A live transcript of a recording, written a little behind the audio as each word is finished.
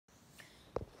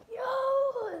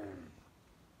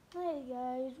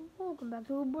welcome back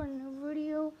to a brand new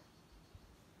video.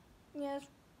 Yes.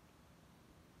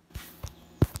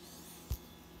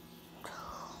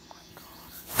 Oh my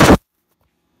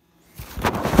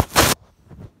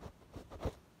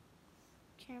god.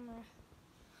 Camera.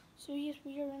 So yes,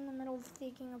 we are in the middle of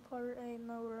taking apart a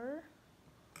motor.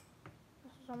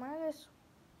 This is on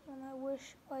my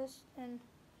wish list, and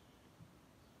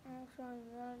actually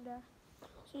that.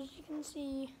 So as you can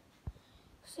see,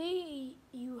 say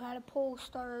you had a pull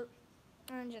start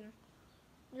engine.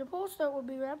 Your pull start would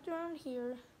be wrapped around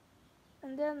here,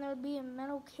 and then there would be a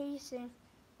metal casing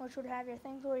which would have your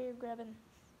things where you're grabbing.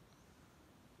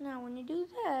 Now when you do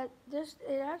that,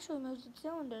 it actually moves the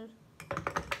cylinder.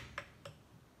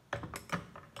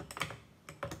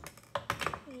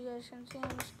 You guys can see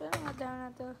I'm spinning it down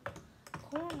at the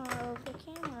corner of the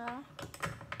camera.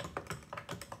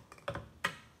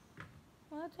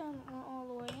 Well, that time went all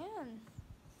the way in.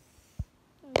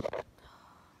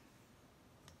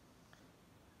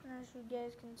 As you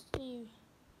guys can see,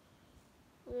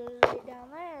 it's right down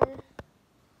there,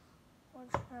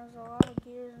 which has a lot of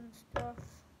gears and stuff.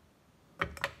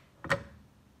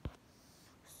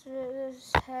 So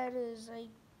this head is like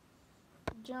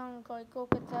junk, like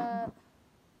look at that.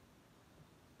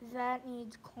 That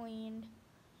needs cleaned.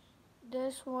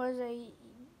 This was a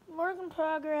work in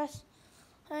progress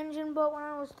engine, but when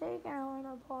I was taking it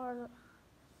apart,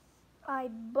 I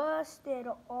busted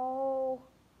all,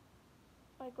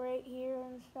 like right here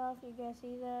and stuff. You guys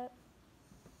see that?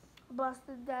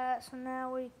 Busted that, so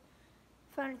now if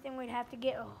anything, we'd have to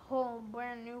get a whole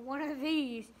brand new one of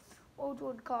these, which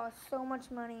would cost so much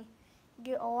money.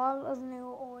 Get a lot of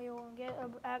new oil and get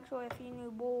actually a few new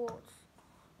bolts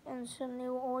and some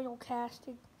new oil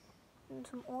casting and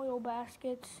some oil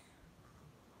baskets.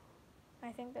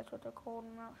 I think that's what they're called,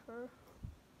 I'm not sure.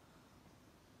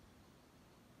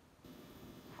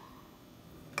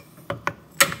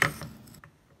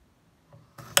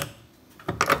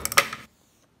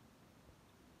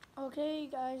 Okay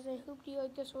guys, I hope you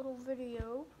like this little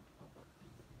video.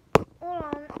 Hold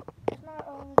on, it's not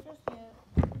on just yet.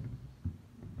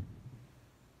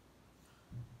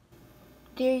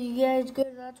 There you guys go,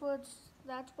 that's what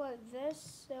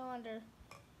this cylinder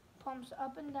pumps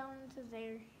up and down into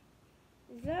there.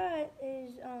 That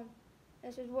is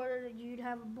this is where you'd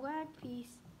have a black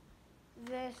piece.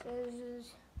 This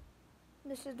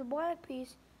is the black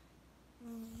piece.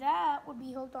 That would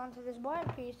be hooked onto this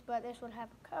black piece, but this would have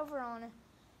a cover on it,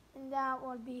 and that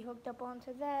would be hooked up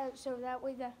onto that, so that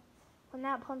way when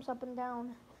that pumps up and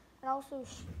down, it also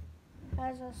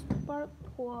has a spark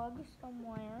plug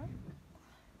somewhere,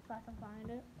 if I can find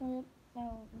it.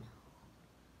 No.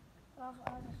 It also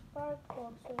has a spark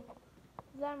plug, so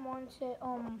then once it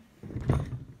oh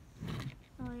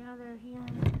yeah, they're here.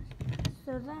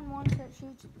 So then once it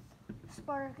shoots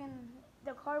spark and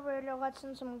the carburetor lets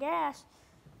in some gas,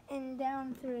 and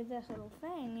down through this little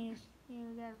thing,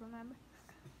 you guys remember,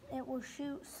 it will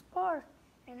shoot spark,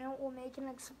 and it will make an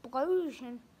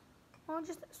explosion. Well,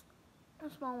 just a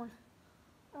small one.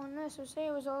 On this, so say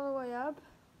it was all the way up,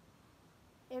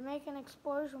 it'd make an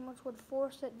explosion which would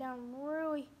force it down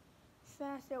really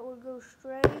fast. It would go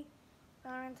straight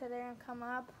down into there and come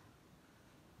up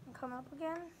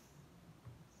again.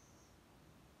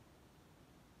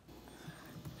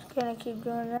 Just gonna keep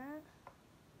doing that.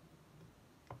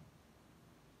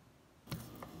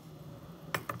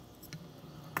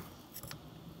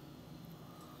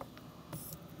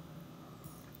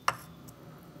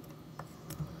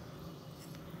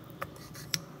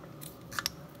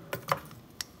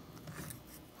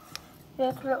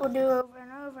 That's what it will do over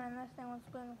and over, and this thing will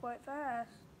spin quite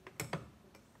fast.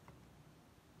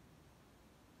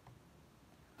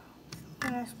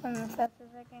 I'm going to spin as fast as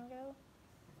I can go.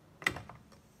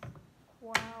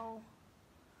 Wow.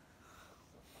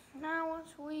 Now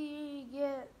once we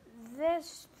get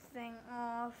this thing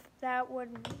off, that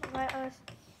would let us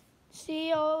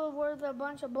see all where the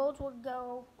bunch of bolts would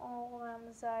go all around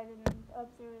the side and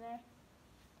up through there.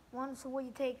 Once we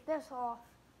take this off,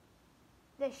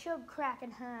 they should crack in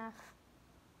half.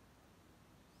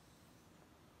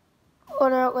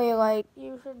 Literally, like,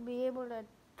 you should be able to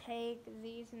take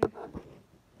these and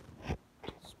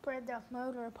spread the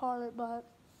motor apart, but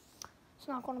it's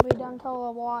not going to be done till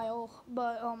a while.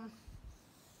 But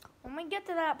when we get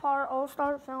to that part, I'll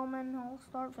start filming,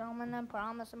 and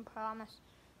promise.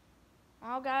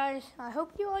 Well guys, I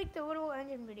hope you liked the little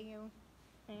engine video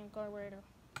and carburetor.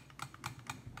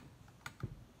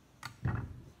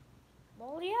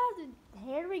 Well, yeah,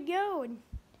 here we go.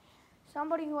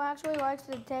 Somebody who actually likes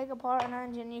to take apart an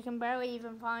engine, you can barely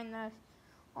even find this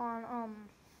on,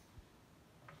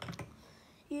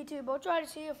 YouTube, I'll try to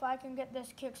see if I can get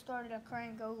this Kickstarter to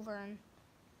crank over and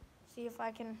see if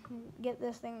I can get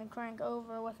this thing to crank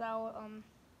over without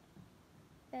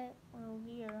that little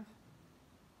gear.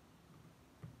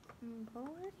 I'm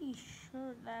pretty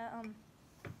sure that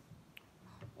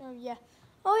oh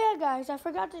yeah guys, I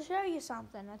forgot to show you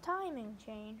something, a timing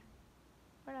chain.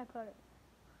 Where'd I put it?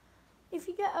 If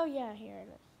you get, oh yeah, here it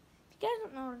is. If you guys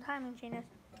don't know what a timing chain is,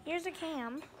 here's a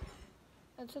cam.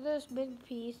 It's this big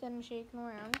piece and shaking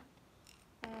around.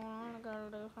 Hold on, I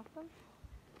gotta do something.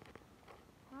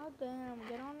 Oh damn,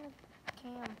 get on the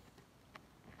cam.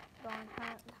 Darn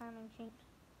timing chain.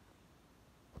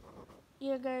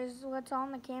 Yeah guys, what's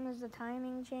on the cam is the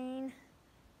timing chain.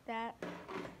 That.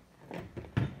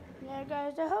 Yeah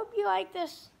guys, I hope you like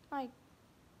this, like,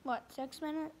 what,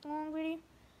 6-minute long video?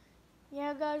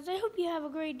 Yeah guys, I hope you have a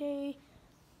great day.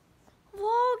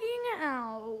 Vlogging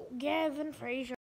out. Gavin Fraser.